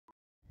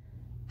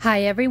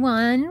Hi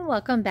everyone,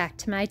 welcome back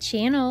to my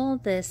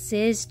channel. This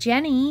is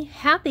Jenny.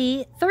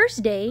 Happy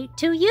Thursday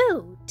to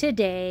you.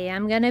 Today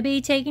I'm going to be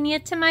taking you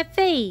to my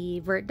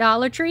favorite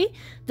Dollar Tree.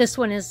 This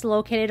one is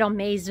located on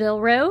Maysville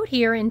Road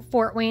here in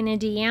Fort Wayne,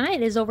 Indiana.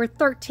 It is over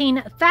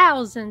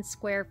 13,000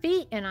 square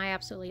feet and I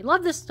absolutely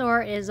love this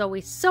store. It is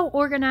always so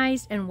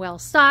organized and well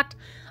stocked.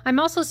 I'm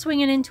also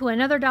swinging into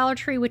another Dollar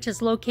Tree, which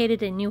is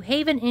located in New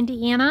Haven,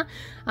 Indiana.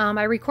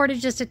 I recorded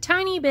just a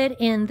tiny bit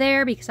in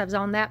there because I was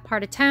on that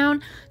part of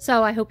town.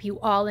 So I hope you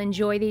all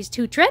enjoy these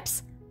two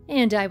trips,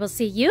 and I will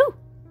see you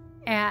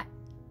at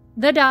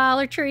the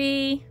Dollar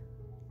Tree.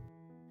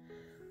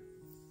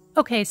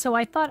 Okay, so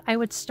I thought I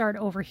would start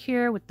over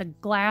here with the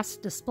glass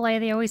display.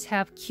 They always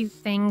have cute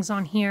things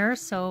on here.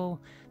 So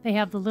they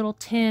have the little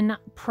tin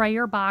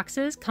prayer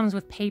boxes, comes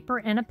with paper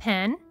and a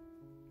pen.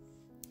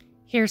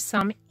 Here's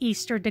some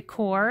Easter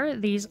decor.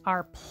 These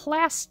are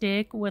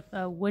plastic with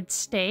a wood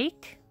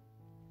stake.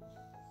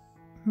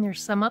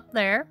 There's some up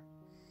there.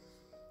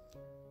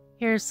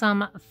 Here's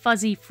some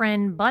Fuzzy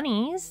Friend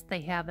bunnies.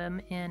 They have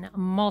them in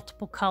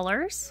multiple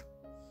colors.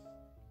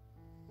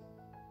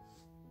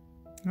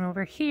 And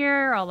over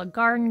here, all the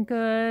garden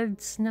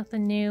goods.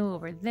 Nothing new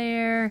over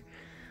there.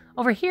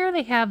 Over here,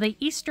 they have the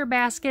Easter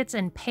baskets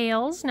and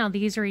pails. Now,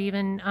 these are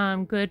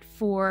even good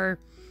for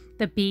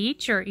the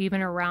beach or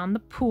even around the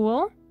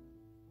pool.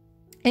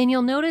 And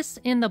you'll notice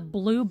in the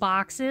blue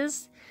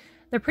boxes,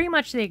 they're pretty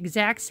much the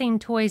exact same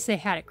toys they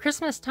had at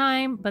Christmas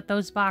time, but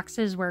those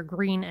boxes were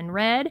green and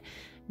red.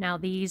 Now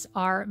these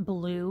are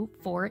blue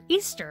for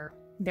Easter.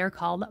 They're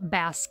called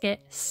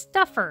basket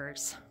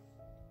stuffers.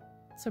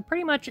 So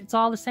pretty much it's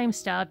all the same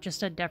stuff,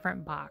 just a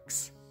different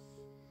box.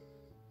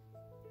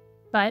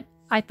 But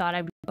I thought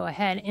I would go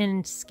ahead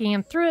and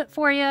scan through it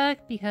for you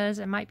because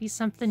it might be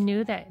something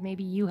new that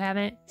maybe you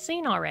haven't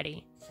seen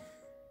already.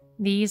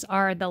 These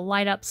are the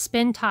light up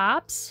spin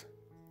tops.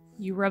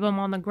 You rub them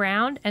on the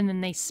ground and then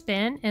they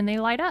spin and they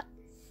light up.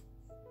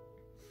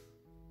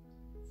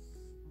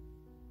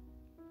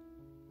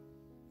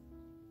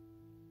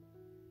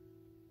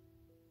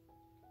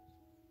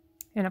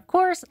 And of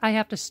course, I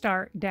have to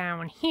start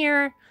down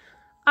here,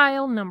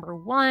 aisle number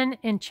 1,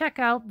 and check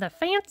out the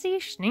fancy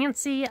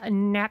schmancy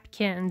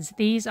napkins.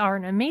 These are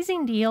an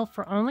amazing deal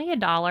for only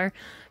 $1.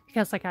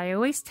 Because like I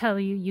always tell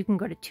you, you can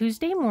go to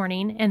Tuesday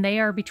morning and they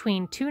are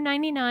between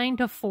 $2.99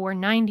 to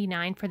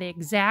 $4.99 for the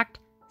exact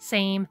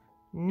same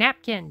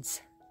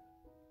napkins.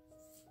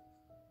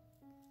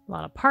 A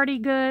lot of party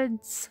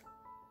goods.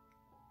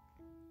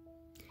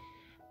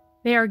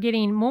 They are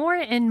getting more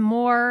and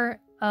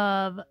more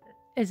of,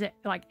 is it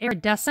like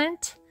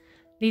iridescent?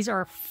 These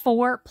are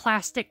 4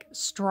 plastic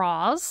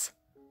straws.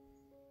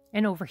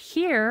 And over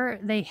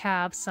here, they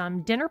have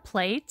some dinner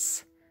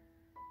plates.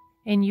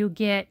 And you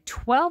get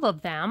 12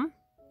 of them.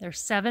 They're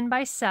 7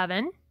 by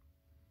 7.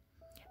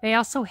 They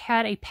also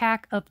had a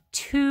pack of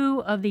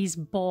 2 of these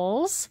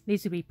bowls.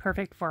 These would be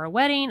perfect for a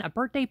wedding, a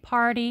birthday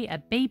party, a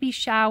baby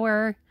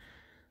shower.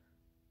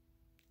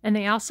 And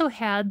they also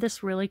had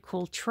this really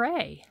cool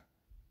tray.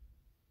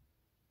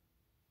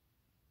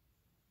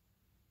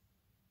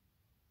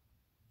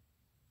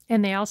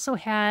 And they also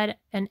had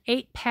an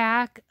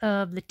 8-pack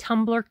of the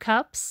tumbler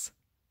cups.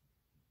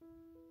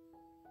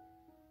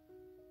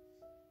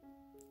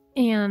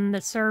 And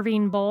the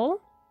serving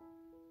bowl.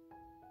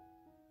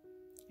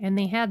 And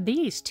they had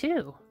these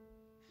too.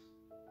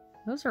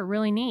 Those are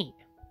really neat.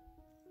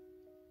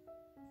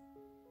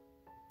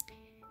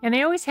 And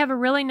they always have a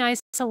really nice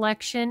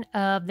selection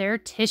of their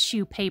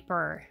tissue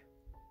paper.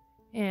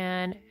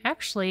 And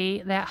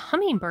actually, that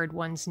hummingbird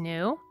one's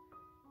new.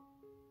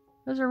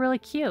 Those are really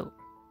cute.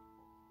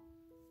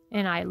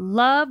 And I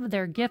love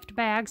their gift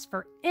bags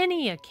for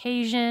any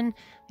occasion.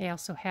 They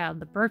also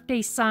have the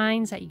birthday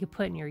signs that you can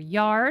put in your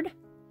yard.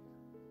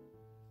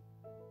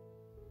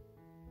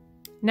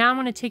 Now I'm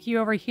going to take you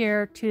over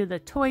here to the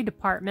toy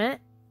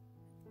department.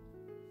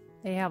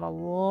 They have a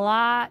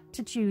lot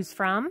to choose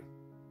from.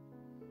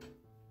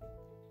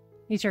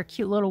 These are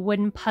cute little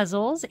wooden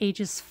puzzles,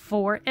 ages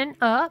 4 and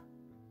up.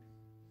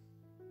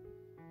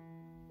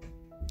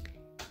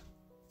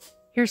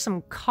 Here's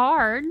some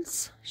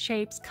cards,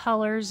 shapes,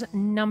 colors,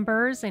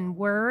 numbers, and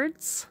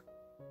words.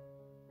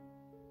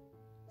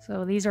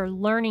 So these are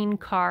learning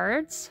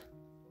cards.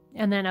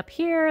 And then up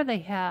here they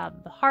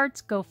have the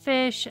Hearts Go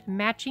Fish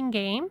matching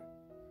game.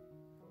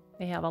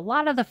 They have a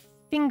lot of the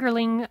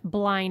fingerling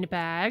blind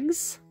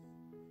bags.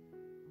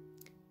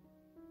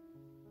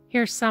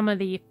 Here's some of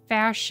the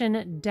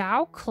fashion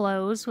Dow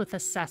clothes with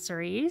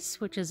accessories,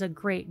 which is a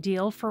great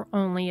deal for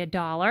only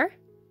 $1.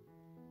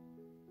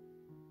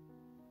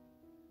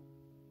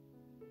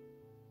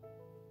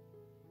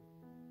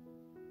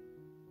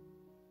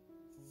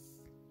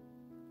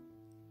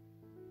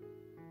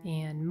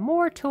 And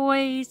more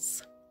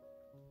toys.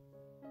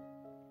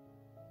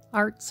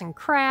 Arts and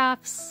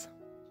crafts.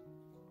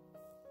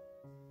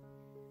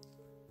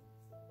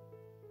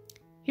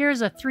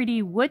 Here's a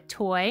 3D wood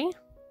toy.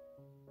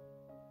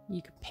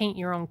 You could paint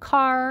your own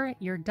car,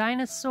 your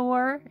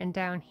dinosaur, and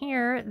down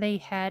here they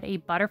had a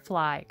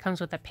butterfly. It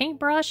comes with a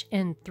paintbrush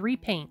and 3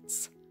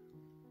 paints.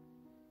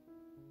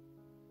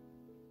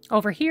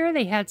 Over here,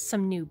 they had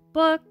some new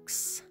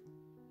books.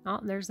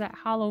 Oh, there's that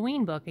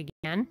Halloween book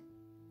again.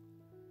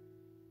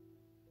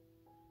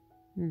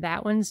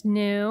 That one's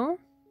new.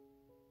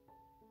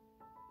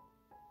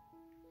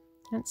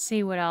 Let's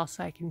see what else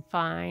I can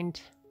find.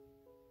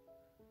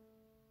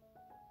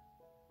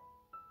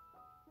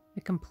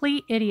 The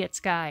Complete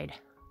Idiot's Guide.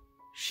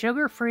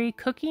 Sugar-free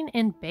cooking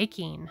and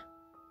baking.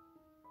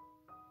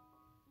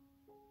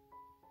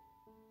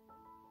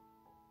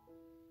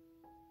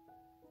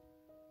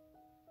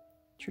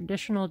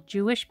 Traditional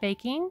Jewish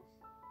baking.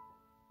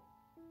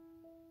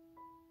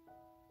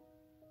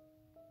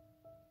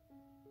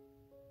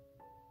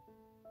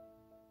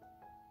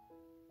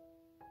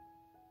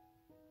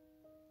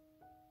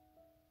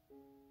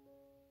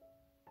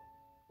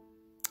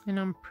 And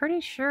I'm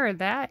pretty sure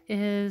that's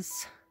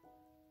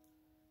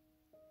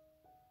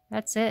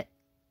it.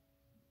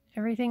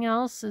 Everything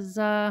else is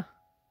been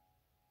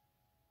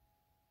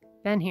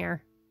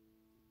here.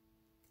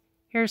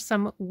 Here's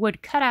some wood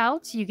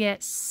cutouts. You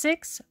get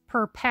 6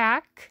 per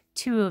pack,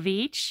 2 of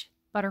each.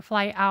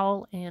 Butterfly,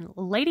 owl, and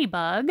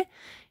ladybug.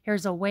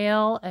 Here's a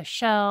whale, a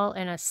shell,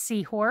 and a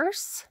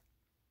seahorse.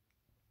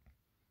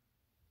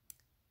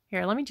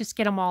 Here, let me just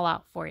get them all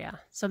out for you.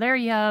 So there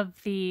you have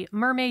the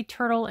mermaid,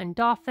 turtle, and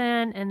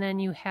dolphin, and then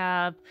you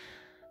have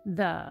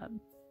the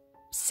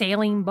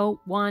sailing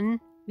boat one.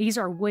 These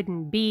are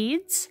wooden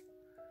beads.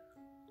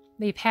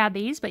 They've had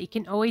these, but you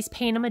can always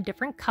paint them a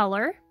different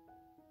color.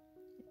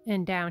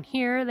 And down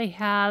here, they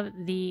have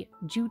the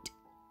jute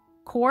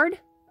cord.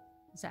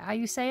 Is that how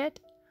you say it?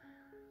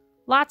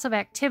 Lots of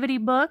activity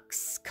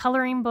books,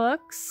 coloring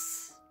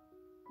books,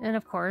 and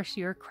of course,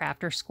 your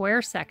crafter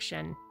square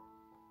section.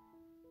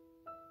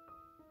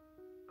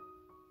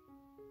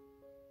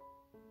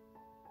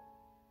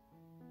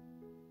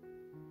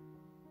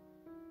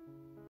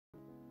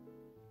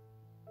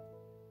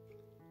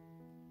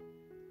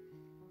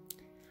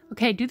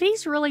 Okay, do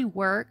these really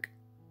work?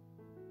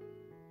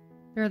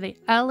 They're the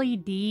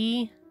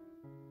LED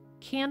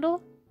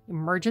candle,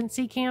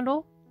 emergency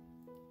candle.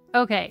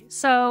 Okay,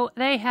 so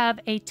they have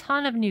a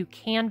ton of new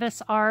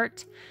canvas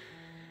art.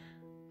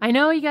 I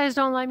know you guys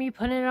don't like me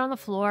putting it on the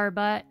floor,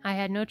 but I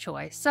had no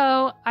choice.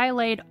 So I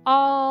laid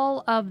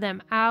all of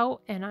them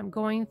out, and I'm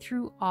going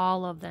through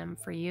all of them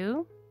for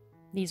you.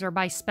 These are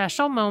by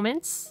Special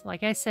Moments.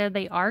 Like I said,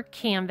 they are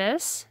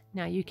canvas.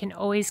 Now you can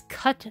always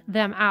cut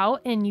them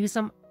out and use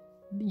them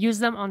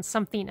on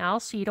something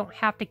else, so you don't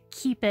have to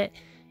keep it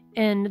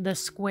in the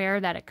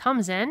square that it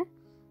comes in.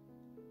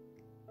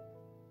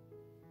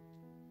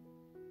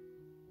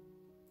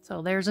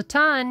 So there's a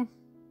ton.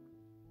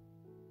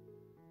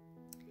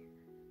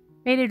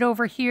 Made it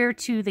over here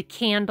to the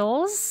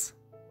candles.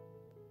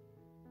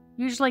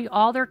 Usually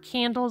all their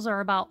candles are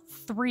about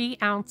 3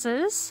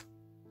 ounces.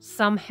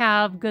 Some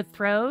have good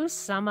throws,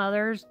 some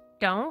others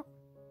don't.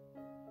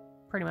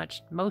 Pretty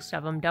much most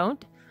of them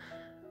don't.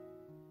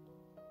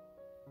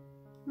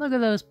 Look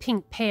at those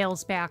pink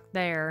pails back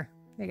there.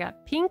 They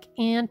got pink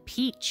and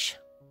peach.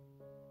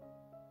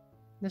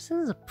 This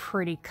is a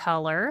pretty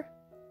color.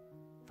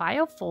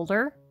 File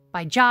folder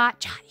by Johnny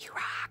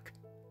Rock.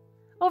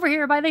 Over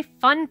here by the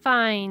Fun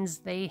Finds,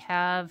 they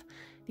have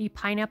the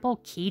pineapple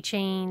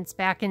keychains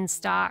back in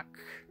stock.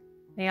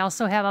 They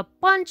also have a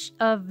bunch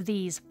of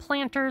these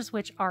planters,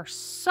 which are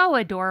so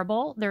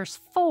adorable. There's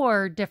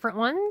 4 different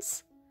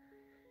ones.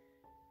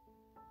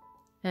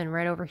 And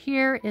right over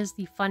here is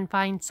the Fun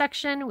Find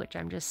section, which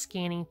I'm just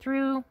scanning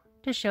through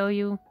to show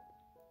you.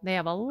 They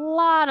have a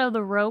lot of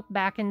the rope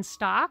back in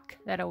stock.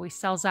 That always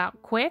sells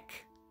out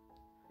quick.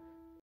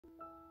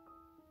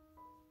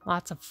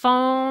 Lots of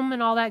foam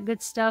and all that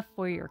good stuff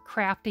for your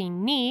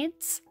crafting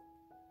needs.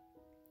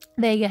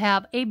 They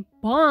have a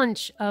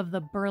bunch of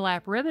the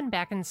burlap ribbon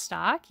back in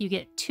stock. You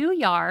get 2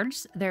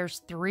 yards.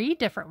 There's 3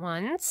 different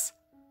ones.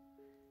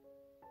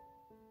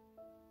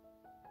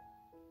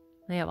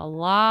 They have a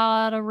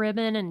lot of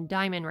ribbon and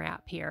diamond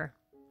wrap here.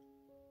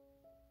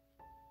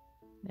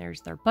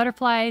 There's their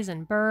butterflies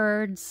and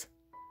birds,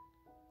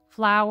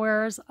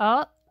 flowers.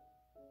 Oh,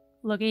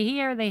 looky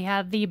here. They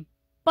have the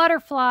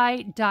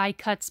butterfly die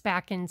cuts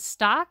back in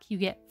stock. You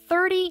get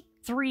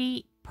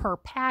 33 per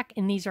pack,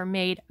 and these are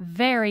made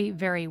very,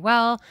 very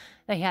well.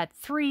 They had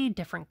 3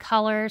 different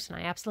colors, and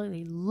I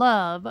absolutely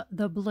love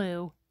the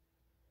blue.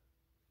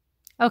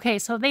 Okay,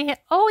 so they had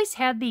always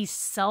had these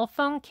cell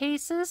phone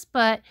cases,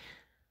 but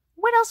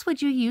what else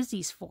would you use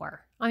these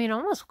for? I mean, it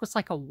almost looks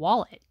like a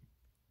wallet.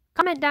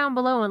 Comment down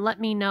below and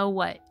let me know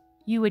what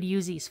you would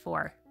use these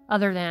for,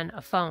 other than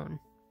a phone.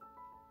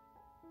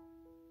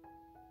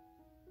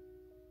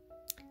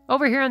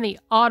 Over here in the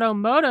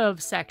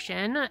automotive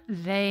section,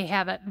 they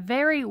have it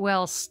very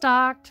well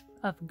stocked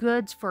of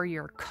goods for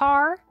your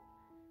car.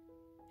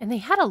 And they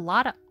had a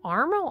lot of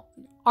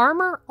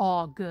armor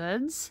all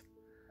goods.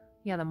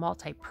 Yeah, the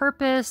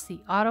multi-purpose, the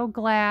auto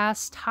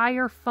glass,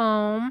 tire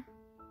foam,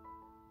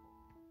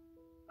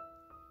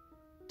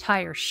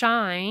 tire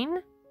shine,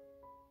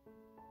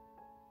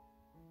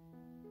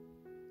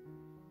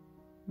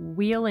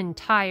 wheel and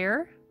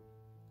tire,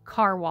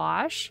 car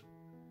wash.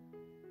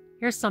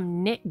 Here's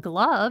some knit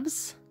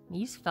gloves.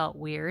 These felt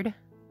weird.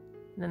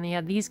 And then they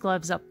had these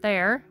gloves up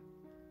there.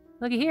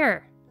 Look at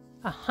here.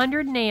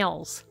 100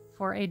 nails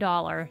for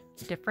 $1.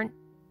 Different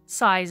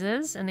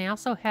sizes. And they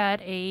also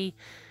had a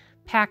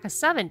pack of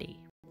 70.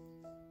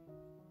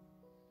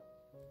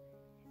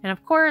 And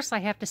of course, I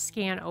have to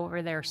scan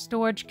over their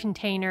storage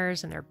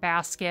containers and their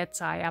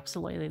baskets. I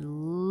absolutely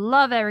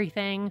love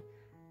everything.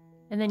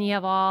 And then you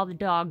have all the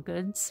dog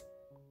goods.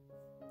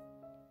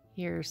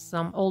 Here's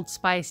some Old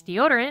Spice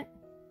deodorant.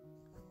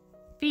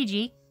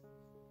 Fiji.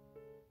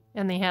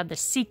 And they had the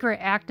Secret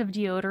Active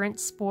Deodorant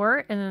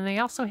Sport. And then they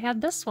also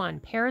had this one,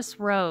 Paris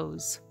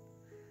Rose.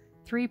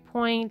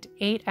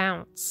 3.8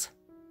 ounce.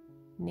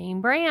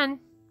 Name brand.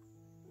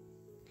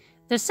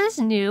 This is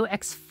new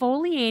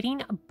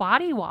exfoliating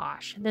body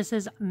wash. This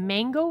is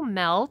Mango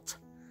Melt.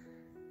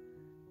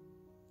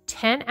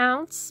 10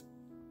 ounce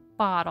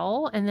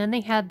bottle. And then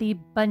they had the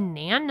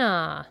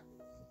banana.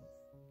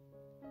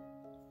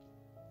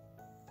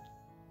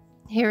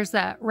 Here's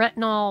that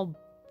retinol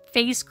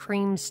face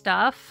cream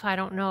stuff. I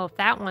don't know if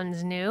that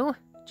one's new,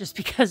 just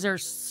because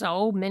there's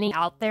so many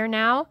out there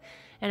now.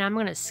 And I'm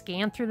going to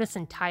scan through this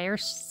entire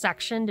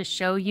section to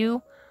show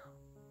you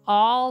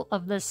all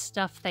of the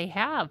stuff they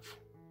have.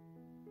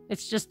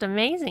 It's just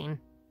amazing.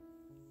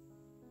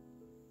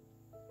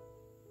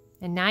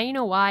 And now you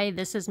know why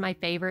this is my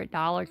favorite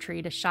Dollar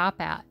Tree to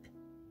shop at.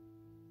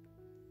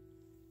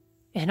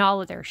 And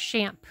all of their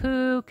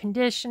shampoo,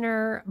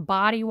 conditioner,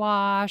 body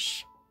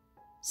wash,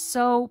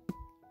 soap.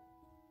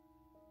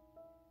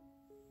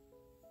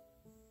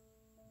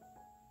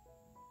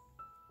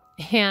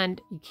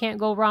 And you can't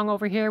go wrong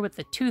over here with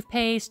the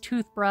toothpaste,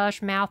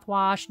 toothbrush,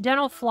 mouthwash,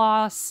 dental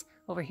floss.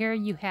 Over here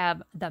you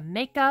have the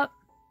makeup.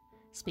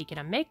 Speaking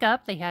of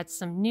makeup, they had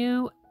some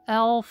new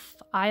e.l.f.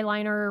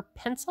 eyeliner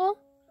pencil,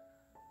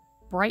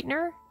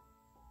 brightener.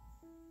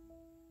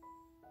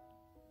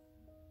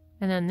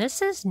 And then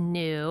this is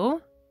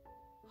new.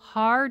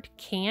 Hard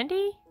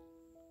candy.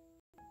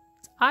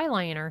 It's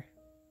eyeliner.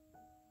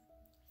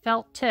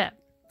 Felt tip.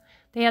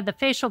 They had the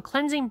facial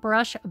cleansing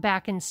brush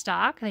back in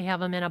stock. They have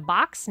them in a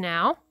box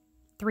now.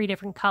 3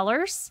 different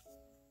colors.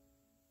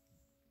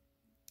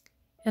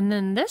 And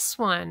then this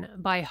one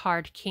by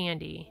Hard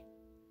Candy.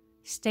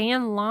 Stay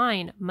in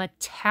Line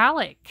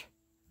Metallic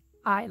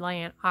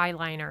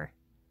Eyeliner.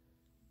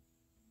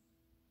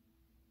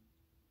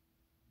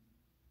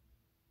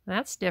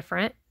 That's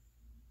different.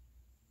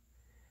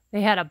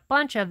 They had a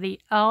bunch of the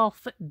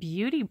e.l.f.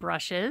 beauty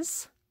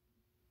brushes.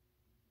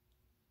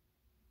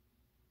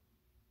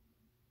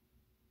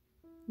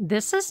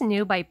 This is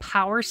new by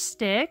Power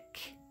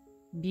Stick.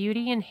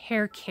 Beauty and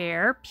Hair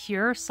Care.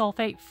 Pure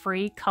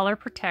sulfate-free color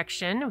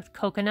protection with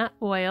coconut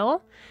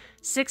oil.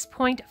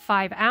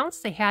 6.5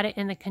 ounce. They had it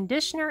in the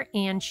conditioner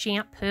and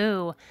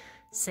shampoo.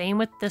 Same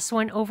with this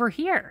one over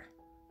here.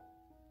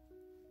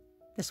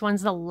 This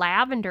one's the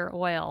lavender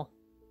oil.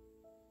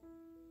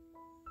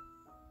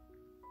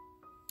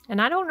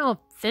 And I don't know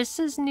if this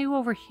is new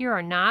over here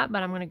or not,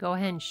 but I'm going to go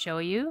ahead and show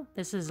you.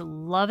 This is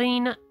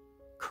Loving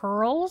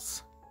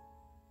Curls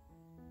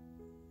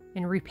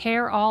and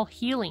Repair All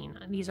Healing.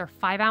 These are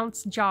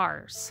 5-ounce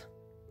jars.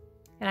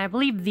 And I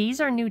believe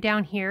these are new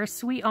down here.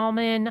 Sweet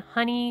Almond,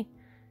 Honey,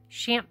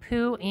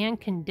 Shampoo,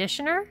 and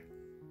Conditioner.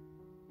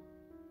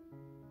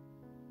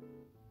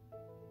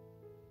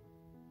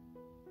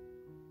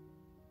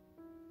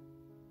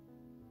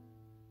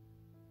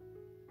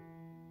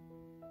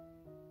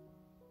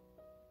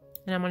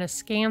 And I'm going to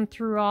scan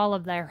through all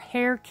of their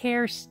hair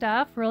care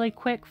stuff really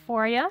quick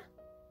for you.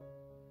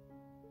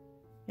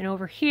 And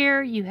over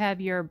here you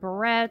have your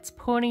barrettes,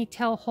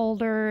 ponytail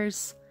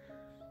holders,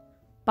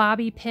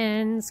 bobby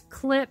pins,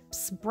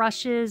 clips,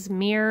 brushes,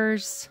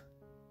 mirrors.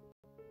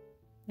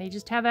 They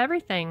just have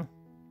everything.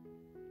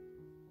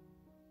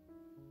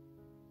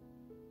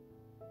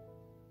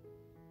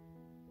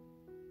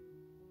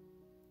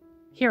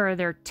 Here are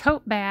their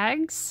tote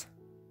bags,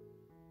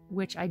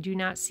 which I do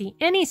not see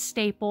any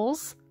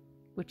staples,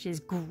 which is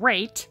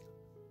great.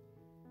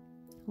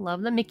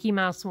 Love the Mickey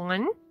Mouse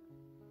one.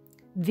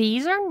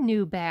 These are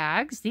new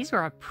bags. These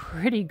are a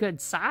pretty good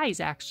size,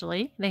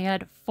 actually. They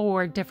had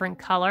 4 different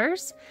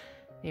colors.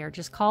 They are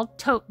just called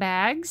tote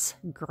bags.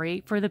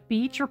 Great for the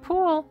beach or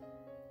pool.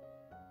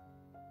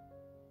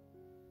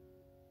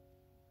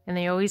 And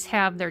they always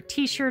have their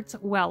t-shirts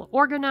well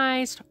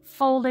organized,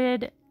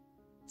 folded,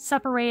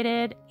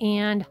 separated,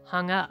 and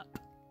hung up.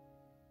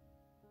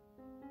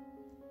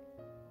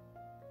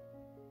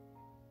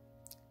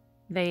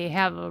 They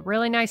have a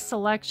really nice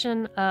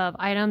selection of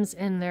items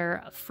in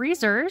their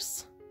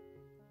freezers.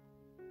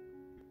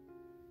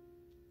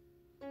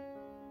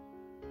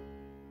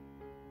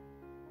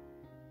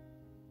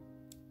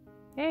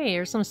 Hey,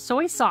 here's some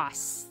soy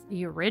sauce,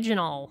 the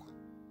original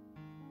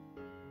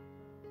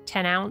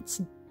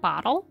 10-ounce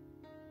bottle.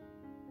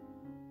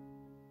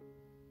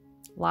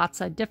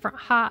 Lots of different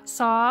hot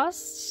sauce,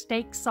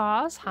 steak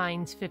sauce,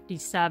 Heinz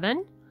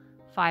 57,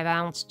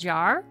 5-ounce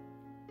jar.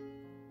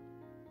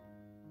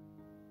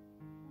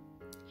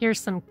 Here's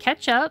some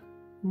ketchup,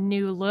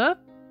 new look,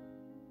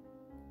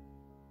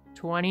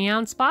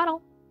 20-ounce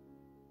bottle.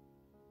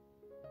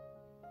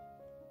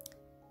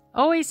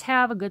 Always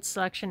have a good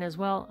selection as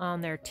well on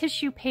their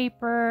tissue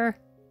paper,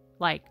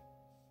 like,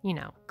 you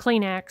know,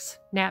 Kleenex,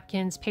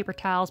 napkins, paper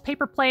towels,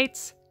 paper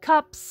plates,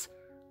 cups.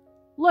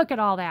 Look at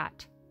all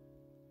that.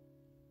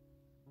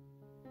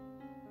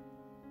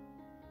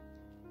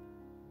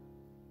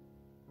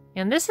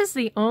 And this is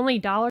the only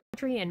Dollar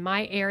Tree in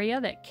my area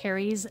that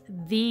carries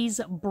these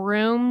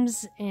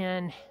brooms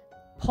and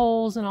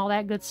poles and all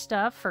that good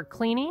stuff for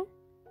cleaning.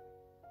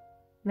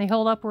 And they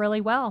hold up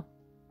really well.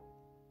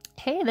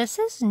 Hey, this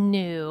is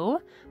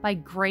new by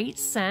Great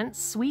Scent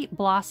Sweet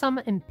Blossom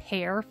and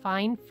Pear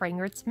Fine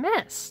Fragrance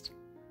Mist.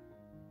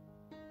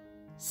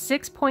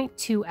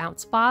 6.2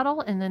 ounce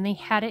bottle, and then they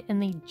had it in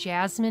the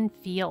Jasmine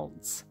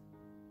Fields.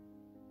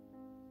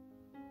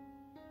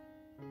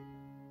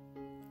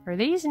 Are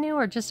these new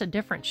or just a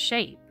different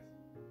shape?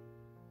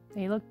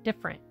 They look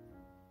different.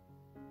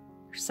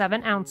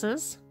 7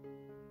 ounces.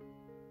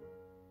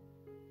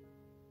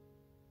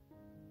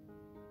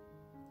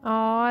 Oh,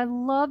 I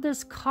love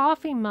this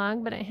coffee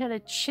mug, but it had a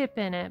chip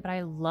in it, but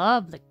I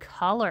love the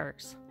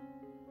colors.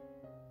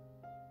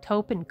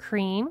 Taupe and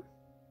cream.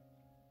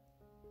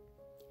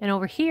 And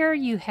over here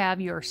you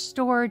have your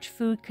storage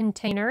food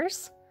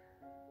containers.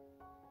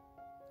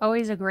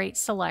 Always a great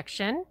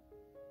selection.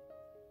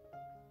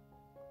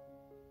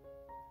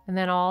 And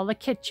then all the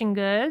kitchen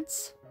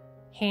goods,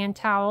 hand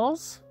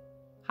towels,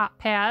 hot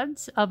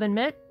pads, oven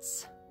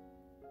mitts,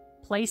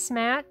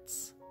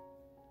 placemats.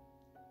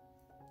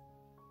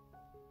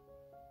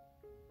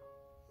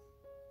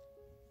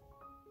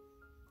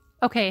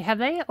 Okay, have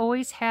they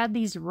always had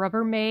these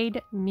Rubbermaid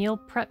meal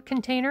prep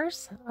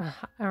containers?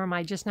 Or am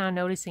I just now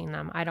noticing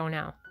them? I don't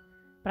know.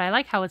 But I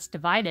like how it's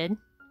divided.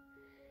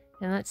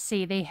 And let's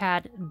see, they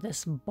had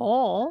this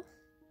bowl.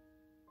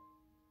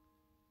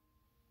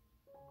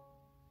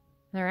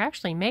 They're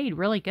actually made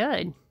really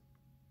good.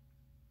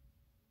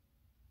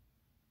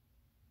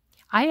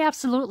 I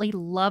absolutely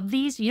love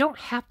these. You don't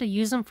have to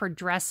use them for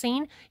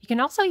dressing. You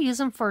can also use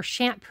them for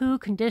shampoo,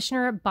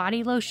 conditioner,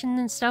 body lotion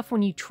and stuff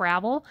when you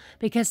travel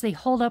because they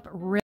hold up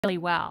really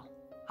well.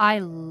 I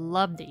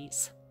love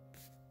these.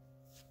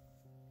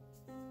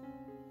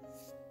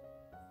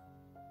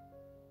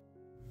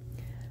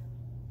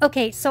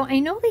 Okay, so I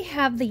know they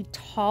have the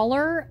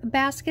taller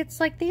baskets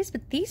like these,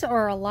 but these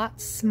are a lot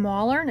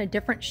smaller and a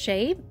different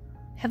shape.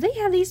 Have they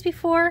had these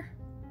before?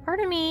 Part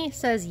of me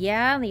says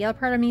yeah, and the other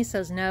part of me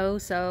says no,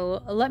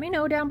 so let me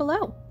know down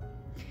below.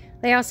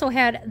 They also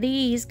had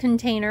these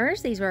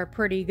containers. These were a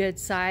pretty good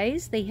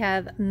size. They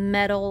have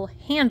metal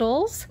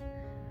handles.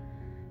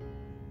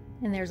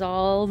 And there's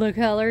all the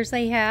colors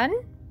they had.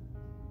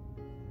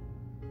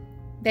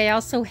 They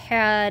also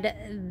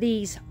had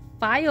these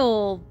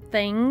file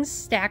things,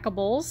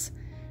 stackables.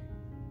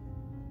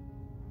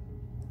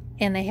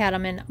 And they had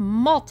them in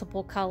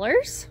multiple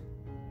colors.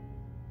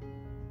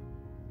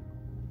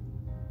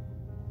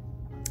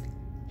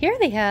 Here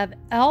they have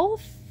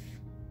e.l.f.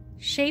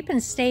 Shape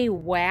and Stay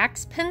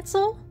Wax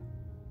Pencil.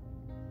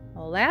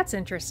 Well, that's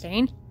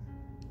interesting.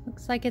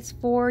 Looks like it's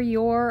for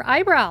your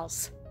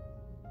eyebrows.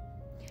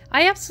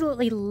 I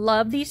absolutely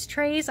love these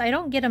trays. I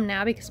don't get them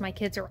now because my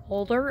kids are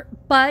older,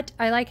 but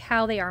I like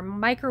how they are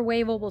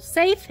microwavable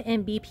safe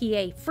and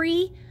BPA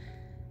free.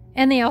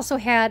 And they also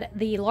had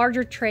the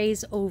larger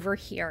trays over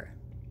here.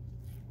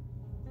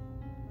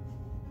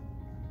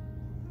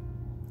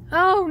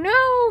 Oh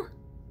no!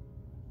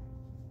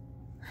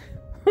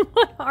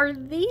 What are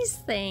these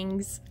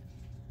things?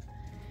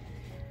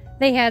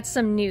 They had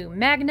some new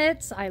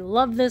magnets. I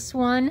love this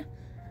one.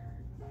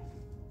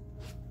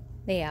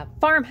 They have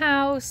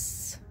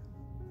farmhouse.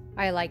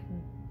 I like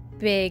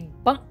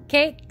big bunk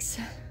cakes.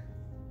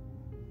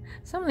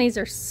 Some of these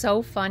are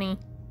so funny.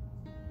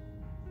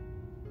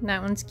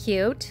 That one's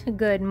cute.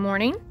 Good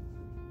morning.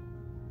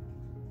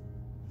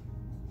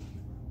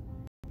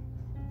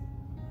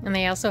 And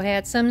they also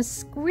had some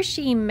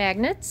squishy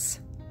magnets.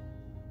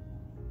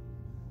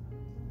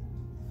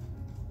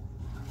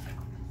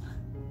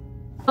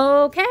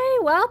 Okay,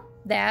 well,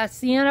 that's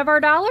the end of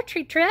our Dollar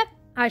Tree trip.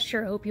 I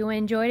sure hope you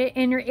enjoyed it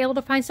and you're able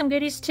to find some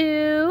goodies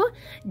too.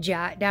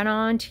 Jot down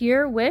onto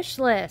your wish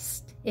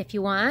list. If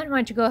you want, why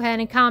don't you go ahead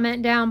and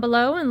comment down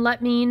below and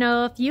let me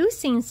know if you've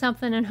seen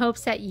something in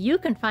hopes that you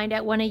can find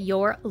at one of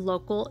your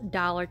local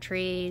Dollar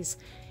Trees.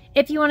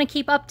 If you want to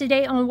keep up to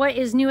date on what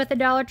is new at the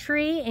Dollar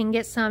Tree and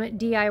get some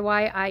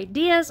DIY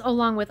ideas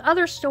along with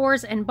other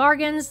stores and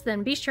bargains,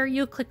 then be sure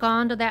you click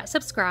on to that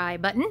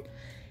subscribe button.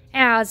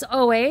 As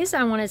always,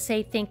 I want to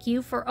say thank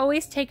you for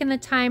always taking the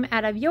time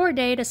out of your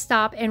day to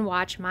stop and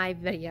watch my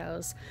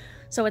videos.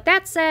 So with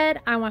that said,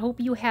 I hope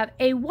you have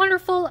a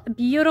wonderful,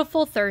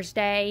 beautiful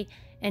Thursday,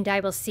 and I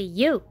will see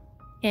you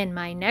in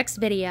my next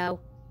video.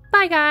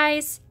 Bye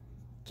guys!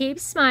 Keep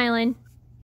smiling!